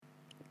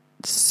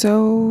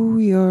So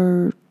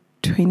you're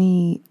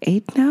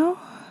 28 now?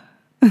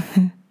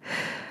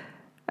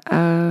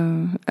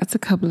 That's a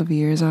couple of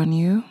years on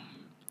you.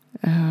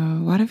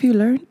 What have you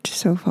learned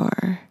so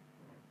far?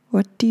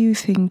 What do you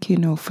think you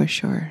know for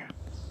sure?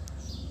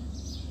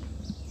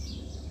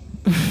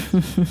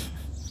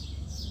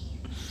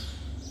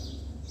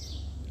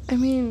 I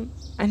mean,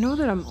 I know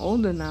that I'm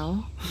older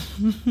now.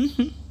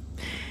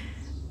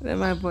 That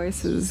my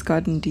voice has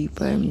gotten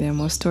deeper and there are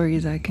more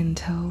stories I can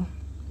tell.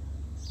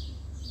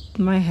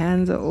 My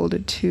hands are older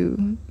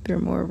too. There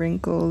are more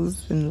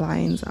wrinkles and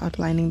lines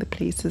outlining the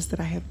places that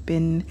I have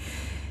been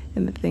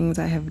and the things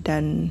I have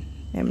done,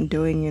 am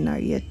doing, and are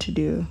yet to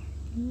do.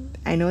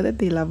 I know that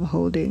they love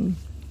holding,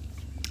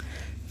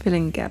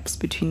 filling gaps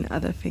between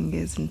other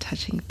fingers and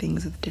touching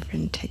things with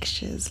different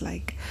textures,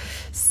 like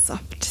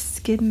soft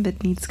skin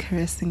that needs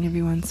caressing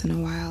every once in a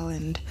while,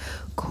 and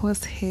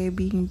coarse hair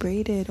being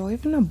braided, or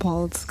even a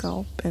bald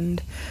scalp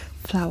and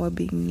flower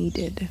being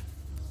kneaded.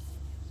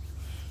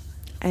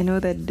 I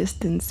know that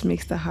distance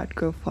makes the heart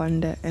grow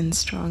fonder and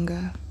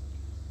stronger.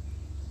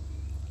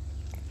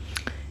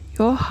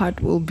 Your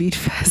heart will beat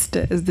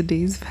faster as the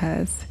days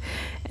pass,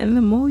 and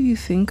the more you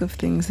think of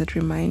things that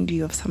remind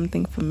you of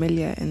something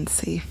familiar and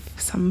safe,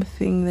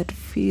 something that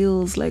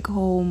feels like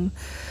home,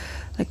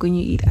 like when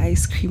you eat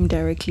ice cream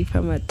directly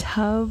from a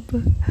tub.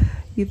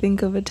 You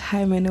think of a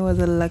time I know as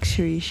a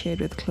luxury shared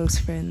with close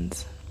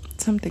friends.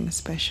 Something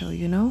special,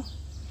 you know?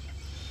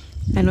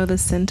 I know the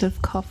scent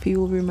of coffee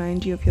will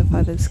remind you of your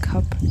father's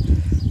cup,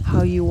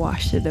 how you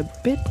washed it a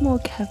bit more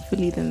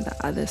carefully than the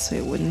other so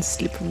it wouldn't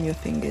slip from your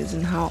fingers,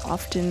 and how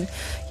often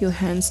your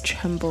hands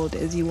trembled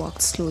as you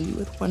walked slowly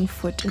with one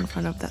foot in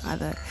front of the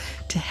other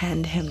to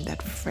hand him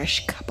that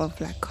fresh cup of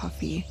black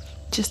coffee,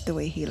 just the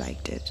way he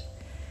liked it.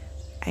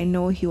 I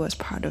know he was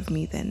proud of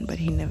me then, but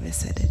he never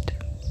said it.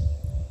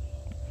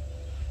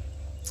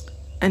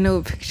 I know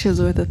a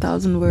picture's worth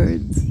 1,000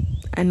 words.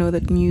 I know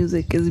that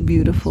music is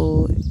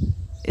beautiful.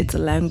 It's a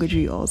language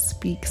we all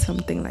speak,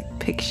 something like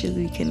pictures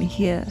we can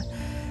hear.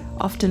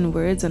 Often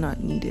words are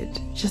not needed,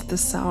 just the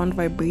sound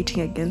vibrating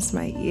against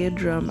my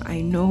eardrum.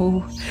 I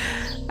know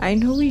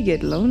we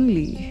get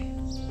lonely.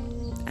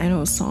 I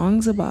know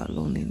songs about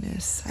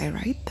loneliness. I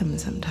write them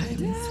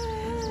sometimes.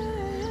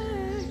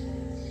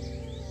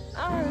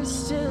 I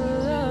still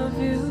love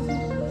you.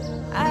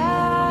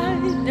 I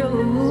do.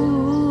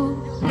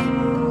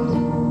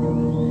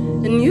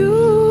 And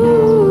you'll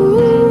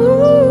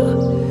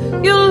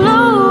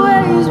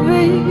always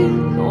be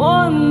the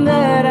one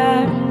that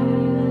I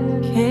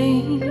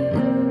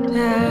can't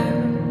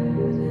have.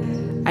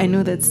 I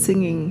know that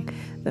singing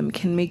them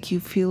can make you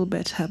feel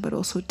better, but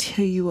also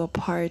tear you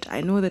apart.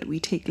 I know that we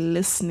take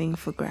listening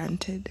for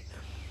granted.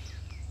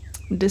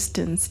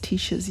 Distance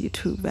teaches you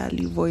to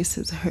value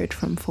voices heard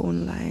from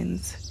phone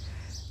lines.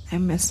 I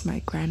miss my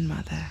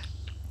grandmother.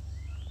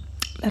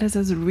 That is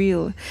as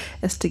real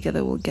as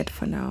together we'll get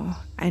for now.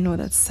 I know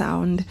that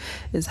sound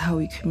is how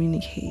we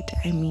communicate.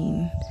 I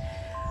know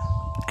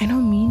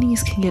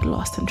meanings can get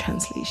lost in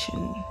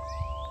translation.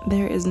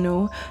 There is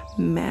no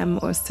ma'am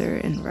or sir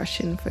in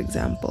Russian, for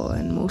example,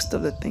 and most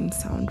of the things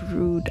sound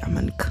rude. I'm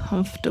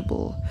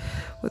uncomfortable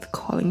with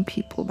calling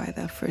people by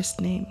their first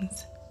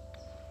names.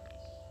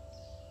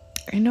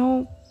 I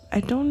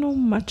don't know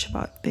much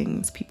about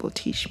things people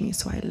teach me,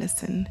 so I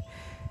listen.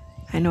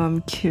 I know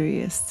I'm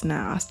curious and I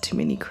ask too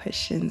many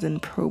questions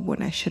and probe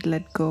when I should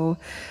let go.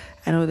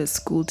 I know that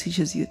school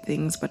teaches you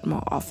things, but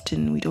more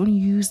often we don't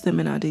use them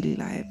in our daily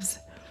lives.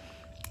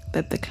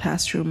 That the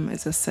classroom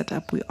is a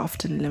setup we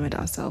often limit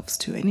ourselves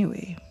to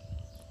anyway.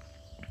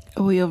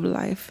 A way of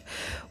life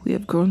we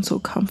have grown so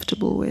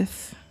comfortable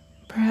with,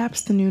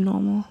 perhaps the new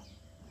normal.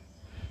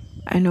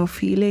 I know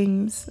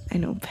feelings, I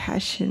know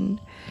passion.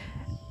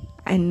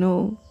 I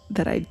know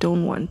that I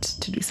don't want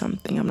to do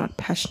something I'm not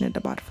passionate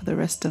about for the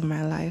rest of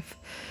my life.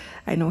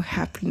 I know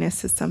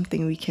happiness is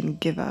something we can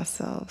give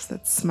ourselves,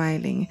 that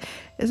smiling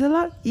is a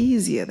lot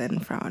easier than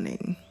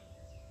frowning.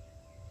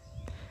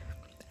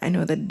 I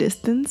know that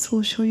distance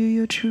will show you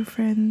your true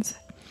friends.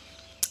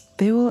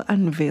 They will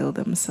unveil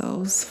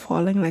themselves,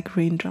 falling like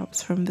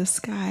raindrops from the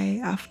sky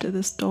after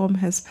the storm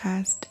has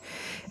passed,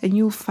 and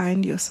you'll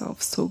find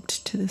yourself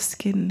soaked to the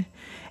skin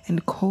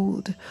and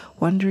cold,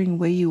 wondering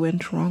where you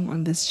went wrong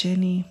on this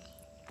journey.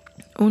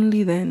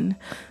 Only then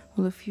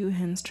will a few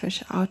hands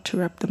stretch out to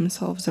wrap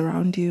themselves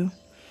around you.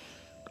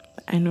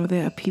 I know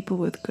there are people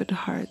with good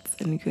hearts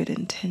and good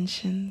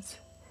intentions.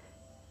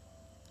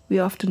 We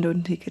often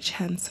don't take a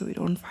chance, so we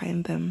don't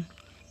find them.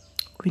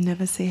 We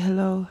never say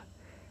hello,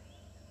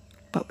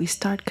 but we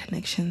start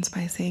connections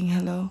by saying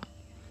hello.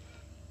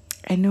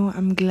 I know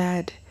I'm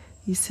glad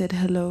you said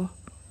hello.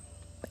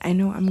 I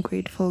know I'm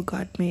grateful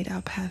God made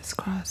our paths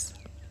cross.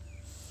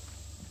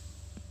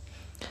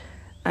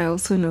 I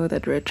also know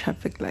that red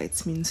traffic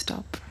lights mean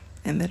stop,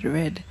 and that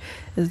red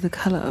is the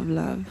color of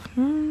love.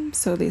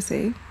 So they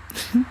say.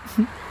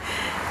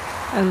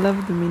 I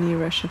love the mini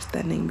rush of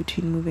standing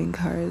between moving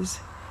cars,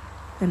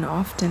 and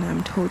often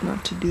I'm told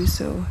not to do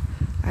so.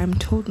 I'm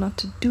told not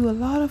to do a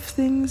lot of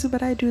things,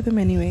 but I do them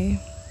anyway.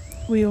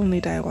 We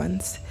only die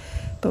once.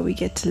 but we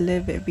get to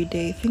live every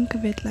day. Think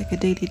of it like a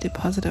daily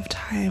deposit of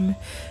time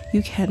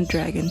you can't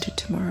drag into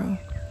tomorrow.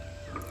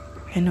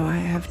 I know I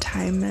have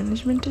time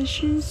management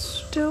issues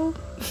still.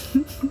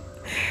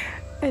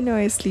 I know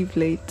I sleep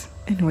late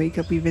and wake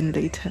up even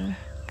later.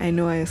 I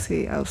know I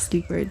say I'll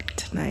sleep early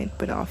tonight,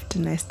 but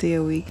often I stay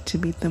awake to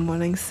meet the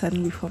morning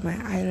sun before my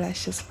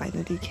eyelashes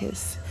finally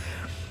kiss.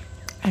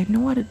 I know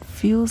what it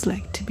feels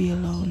like to be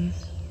alone.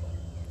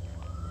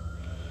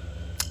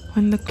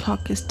 When the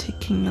clock is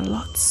ticking a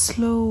lot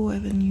slower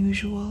than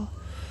usual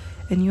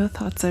and your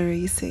thoughts are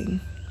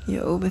racing,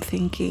 you're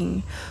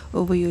overthinking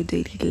over your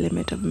daily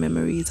limit of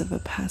memories of a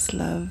past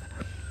love.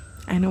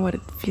 I know what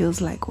it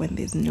feels like when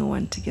there's no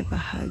one to give a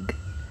hug.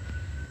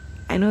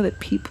 I know that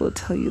people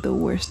tell you the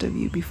worst of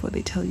you before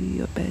they tell you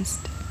your best.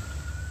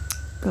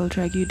 They'll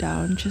drag you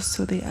down just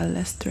so they are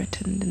less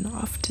threatened, and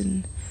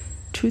often,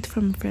 truth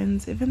from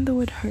friends, even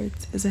though it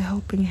hurts, is a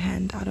helping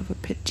hand out of a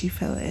pit you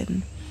fell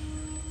in.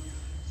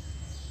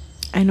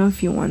 I know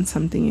if you want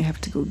something, you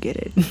have to go get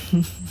it.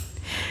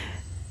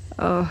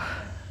 Oh,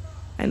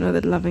 I know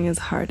that loving is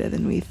harder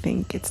than we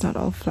think. It's not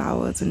all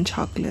flowers and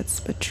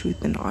chocolates, but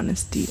truth and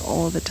honesty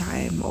all the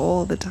time,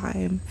 all the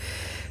time.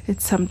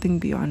 It's something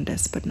beyond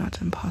us, but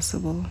not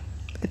impossible.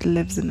 It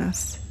lives in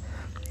us.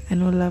 I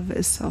know love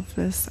is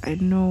selfless. I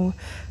know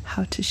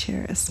how to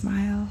share a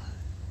smile.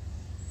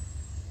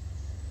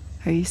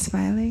 Are you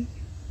smiling?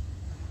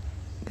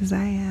 Because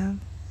I am.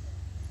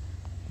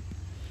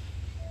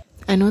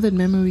 I know that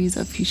memories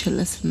are future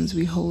lessons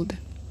we hold.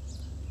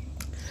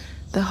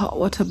 The hot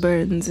water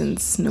burns and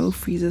snow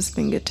freezes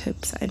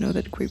fingertips. I know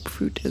that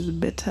grapefruit is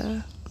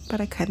bitter, but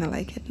I kind of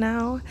like it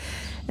now.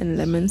 And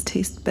lemons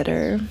taste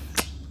better.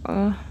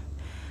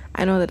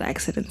 I know that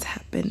accidents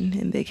happen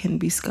and they can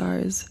be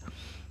scars.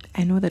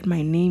 I know that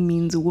my name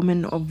means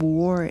woman of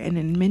war, and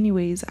in many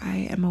ways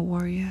I am a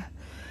warrior.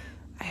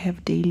 I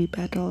have daily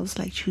battles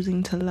like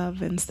choosing to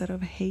love instead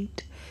of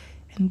hate,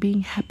 and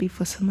being happy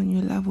for someone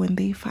you love when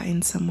they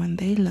find someone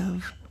they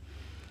love.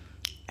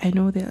 I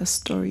know there are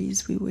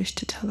stories we wish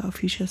to tell our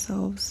future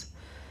selves,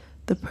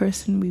 the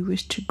person we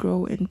wish to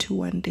grow into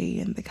one day,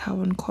 and the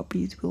carbon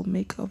copies we'll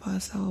make of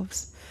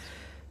ourselves.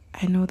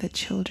 I know that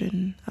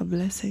children are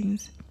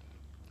blessings.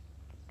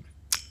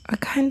 I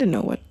kind of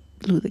know what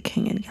Luther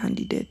King and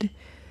Gandhi did.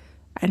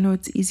 I know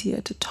it's easier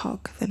to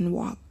talk than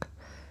walk.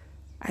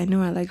 I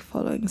know I like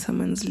following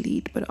someone's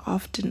lead, but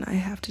often I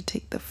have to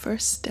take the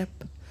first step.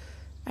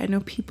 I know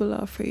people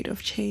are afraid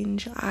of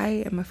change.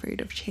 I am afraid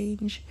of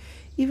change.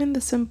 Even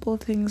the simple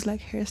things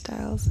like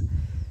hairstyles.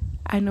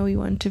 I know we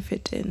want to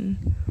fit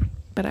in,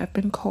 but I've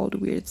been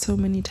called weird so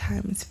many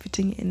times.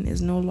 Fitting in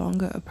is no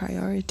longer a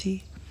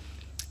priority,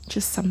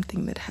 just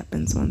something that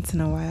happens once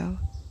in a while.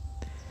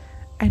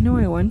 I know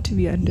I want to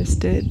be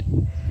understood.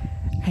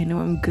 I know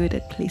I'm good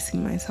at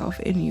placing myself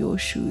in your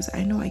shoes.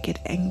 I know I get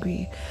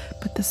angry,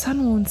 but the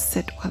sun won't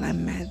set while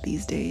I'm mad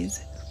these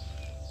days.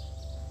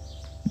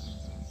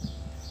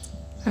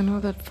 I know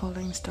that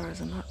falling stars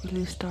are not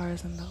really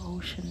stars and the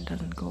ocean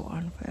doesn't go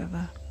on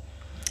forever.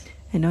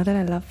 I know that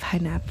I love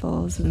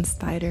pineapples and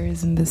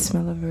spiders and the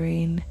smell of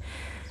rain.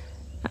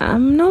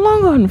 I'm no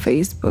longer on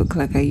Facebook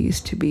like I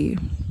used to be.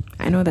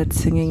 I know that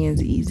singing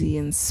is easy,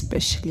 and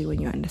especially when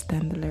you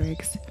understand the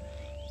lyrics.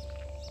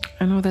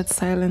 I know that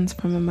silence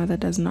from a mother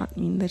does not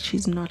mean that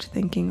she's not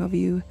thinking of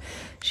you.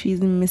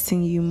 She's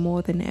missing you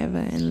more than ever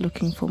and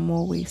looking for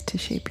more ways to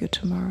shape your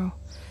tomorrow.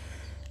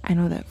 I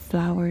know that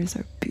flowers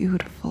are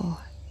beautiful.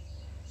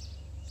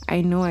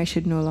 I know I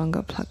should no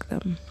longer pluck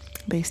them.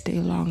 They stay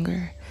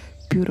longer,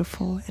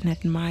 beautiful and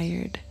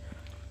admired.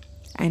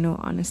 I know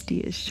honesty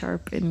is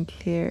sharp and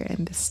clear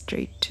and is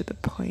straight to the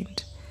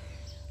point.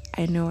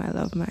 I know I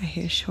love my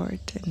hair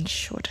short and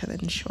shorter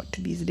than short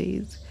these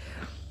days.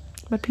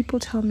 But people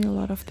tell me a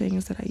lot of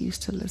things that I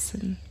used to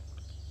listen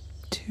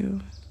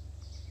to.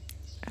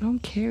 I don't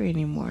care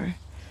anymore.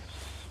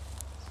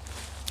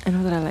 I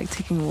know that I like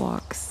taking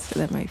walks,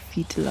 that my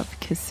feet love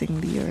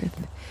kissing the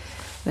earth,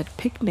 that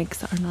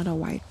picnics are not a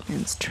white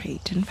man's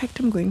trait. In fact,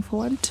 I'm going for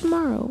one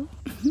tomorrow.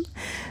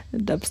 The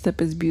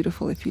dubstep is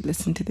beautiful if you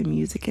listen to the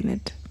music in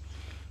it.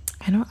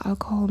 I know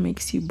alcohol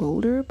makes you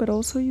bolder, but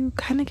also you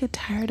kind of get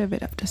tired of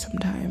it after some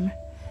time.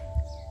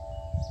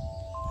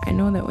 I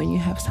know that when you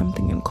have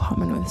something in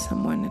common with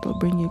someone, it'll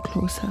bring you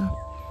closer.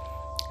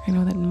 I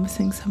know that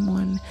missing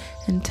someone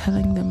and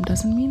telling them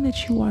doesn't mean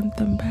that you want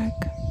them back.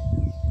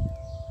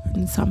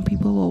 And some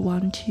people will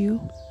want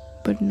you,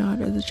 but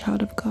not as a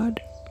child of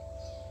God.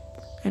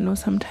 I know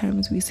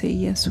sometimes we say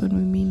yes when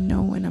we mean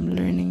no, and I'm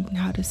learning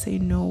how to say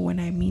no when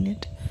I mean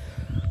it.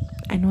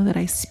 I know that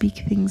I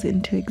speak things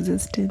into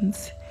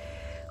existence.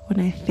 When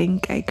I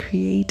think, I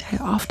create. I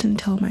often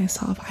tell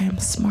myself I am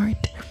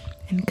smart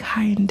and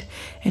kind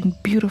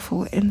and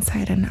beautiful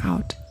inside and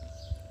out.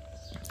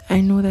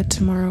 I know that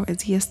tomorrow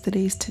is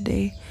yesterday's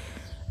today.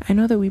 I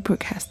know that we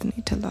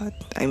procrastinate a lot.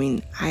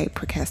 I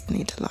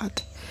procrastinate a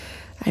lot.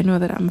 I know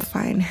that I'm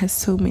fine has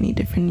so many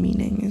different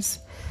meanings.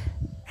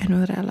 I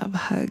know that I love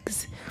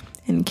hugs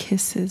and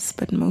kisses,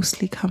 but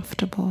mostly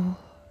comfortable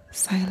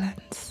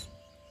silence.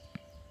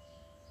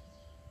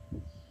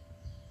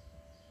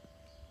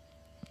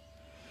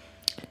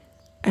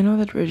 I know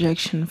that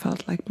rejection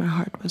felt like my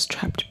heart was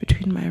trapped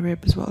between my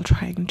ribs while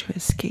trying to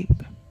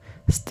escape,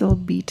 still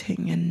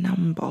beating and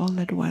numb all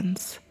at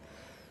once.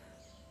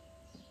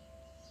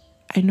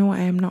 I know I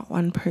am not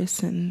one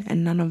person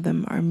and none of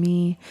them are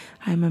me.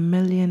 I am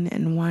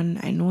 1,000,001.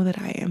 I know that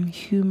I am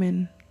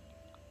human,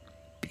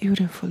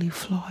 beautifully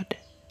flawed.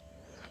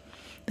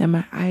 That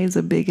my eyes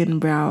are big and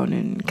brown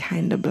and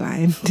kinda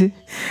blind.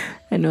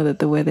 I know that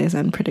the weather is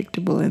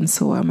unpredictable and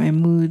so are my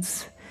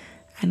moods.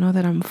 I know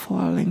that I'm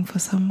falling for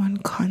someone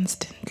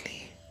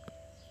constantly.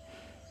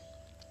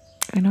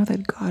 I know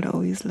that God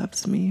always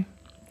loves me.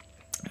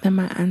 That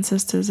my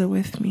ancestors are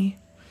with me.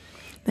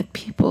 That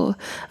people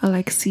are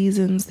like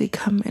seasons, they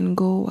come and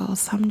go while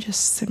some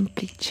just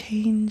simply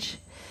change.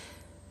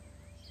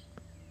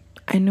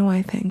 I know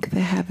I thank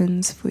the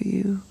heavens for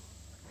you,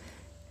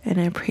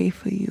 and I pray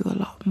for you a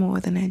lot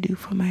more than I do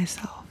for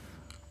myself.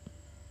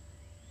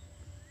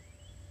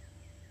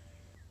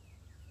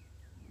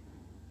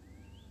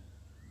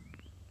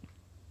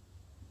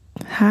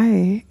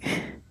 Hi,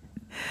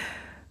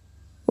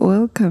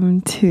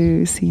 welcome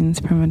to Scenes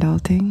from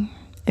Adulting.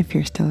 If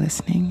you're still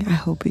listening, I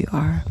hope you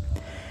are.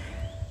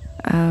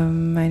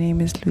 My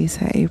name is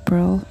Louisa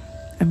April.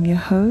 I'm your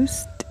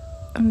host.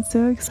 I'm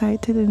so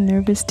excited and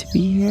nervous to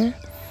be here.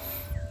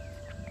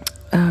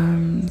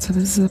 So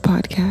this is a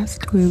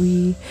podcast where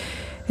we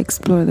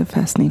explore the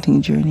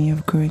fascinating journey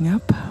of growing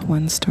up,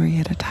 one story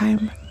at a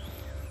time.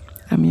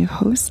 I'm your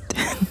host,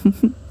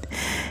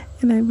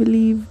 and I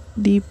believe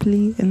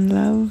deeply in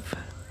love.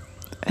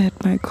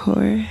 At my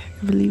core,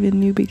 I believe in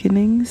new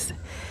beginnings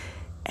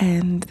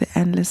and the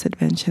endless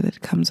adventure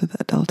that comes with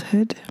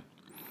adulthood.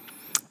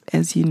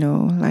 As you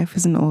know, life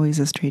isn't always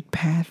a straight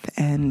path,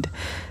 and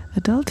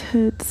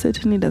adulthood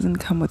certainly doesn't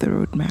come with a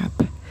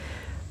roadmap.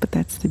 But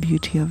that's the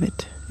beauty of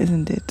it,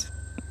 isn't it?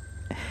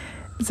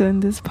 So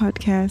in this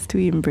podcast,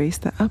 we embrace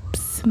the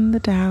ups and the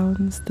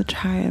downs, the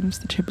triumphs,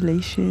 the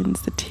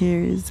tribulations, the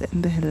tears,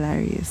 and the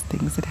hilarious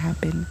things that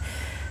happen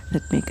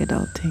that make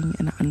adulting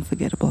an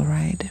unforgettable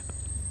ride.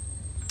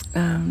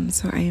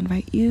 So I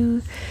invite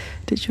you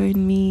to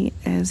join me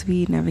as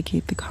we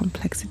navigate the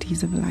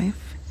complexities of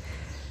life,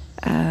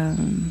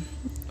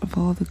 of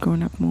all the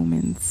grown-up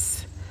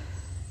moments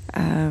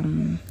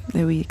that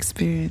we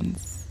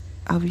experience.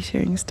 I'll be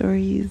sharing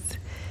stories,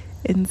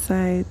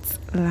 insights,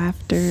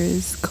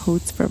 laughters,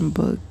 quotes from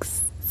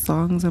books,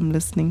 songs I'm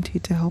listening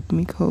to help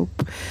me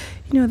cope,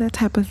 that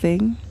type of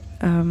thing.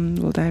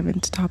 We'll dive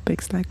into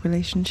topics like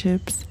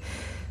relationships,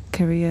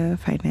 career,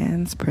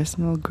 finance,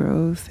 personal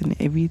growth, and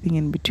everything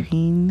in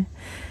between.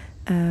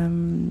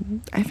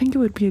 I think it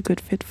would be a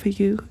good fit for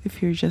you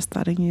if you're just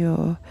starting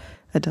your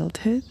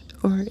adulthood,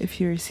 or if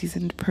you're a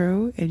seasoned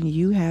pro and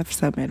you have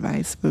some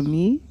advice for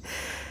me.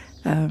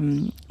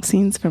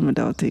 Scenes from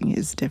Adulting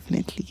is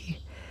definitely,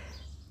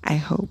 I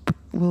hope,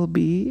 will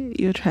be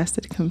your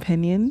trusted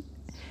companion.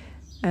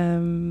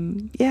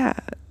 I'm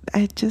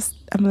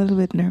a little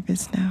bit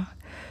nervous now,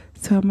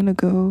 so I'm gonna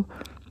go.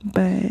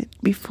 But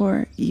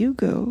before you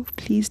go,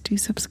 please do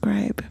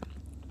subscribe.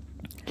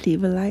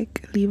 Leave a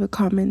like, leave a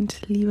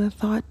comment, leave a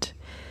thought,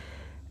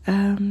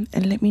 and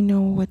let me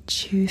know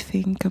what you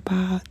think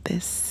about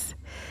this.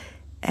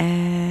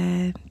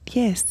 And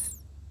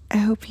yes, I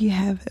hope you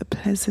have a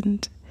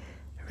pleasant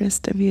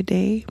rest of your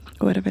day,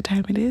 or whatever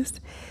time it is.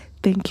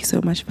 Thank you so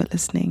much for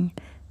listening.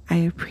 I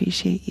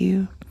appreciate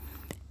you,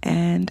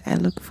 and I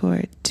look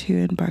forward to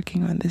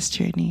embarking on this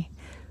journey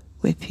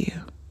with you.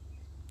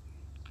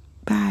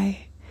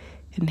 Bye,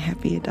 and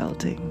happy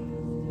adulting.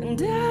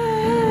 And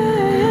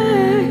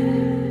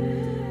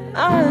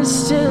I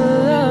still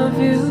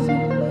love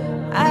you.